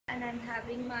and I'm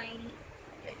having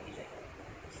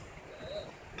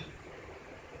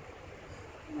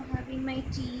my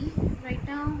tea right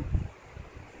now.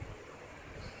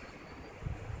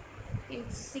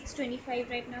 It's 6:25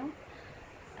 right now,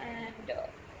 and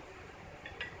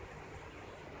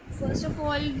first of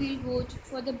all we'll go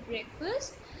for the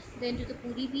breakfast, then to the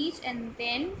Puri beach, and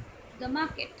then the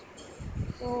market.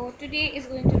 So today is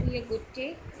going to be a good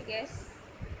day, I guess.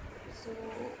 So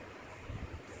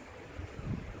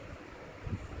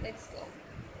let's go.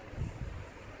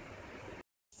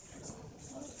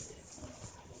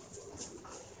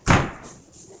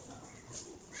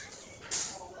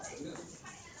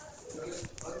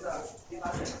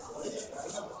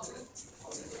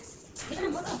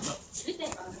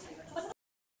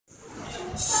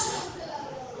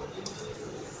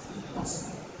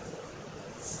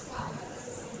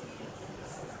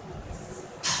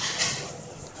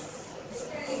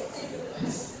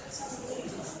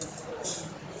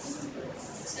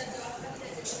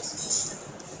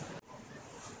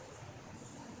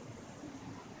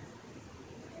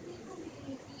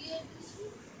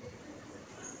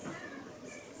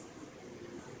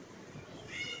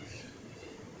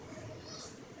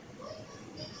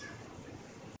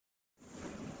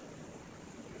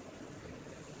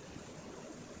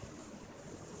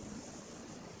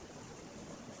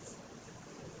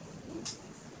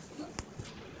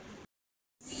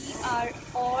 We are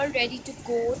all ready to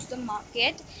go to the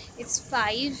market. It's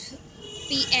 5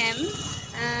 p.m.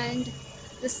 and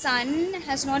the sun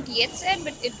has not yet set,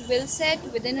 but it will set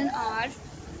within an hour.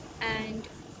 And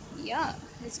yeah,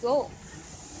 let's go.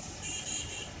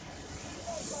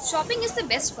 Shopping is the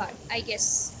best part, I guess.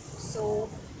 So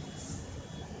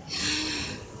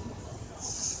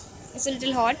it's a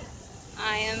little hot.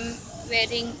 I am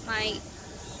wearing my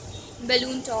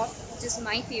balloon top, which is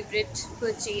my favorite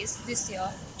purchase this year.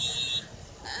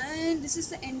 And this is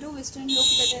the Indo-Western look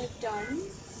that I've done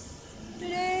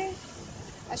today.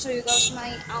 I'll show you guys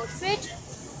my outfit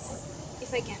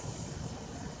if I can.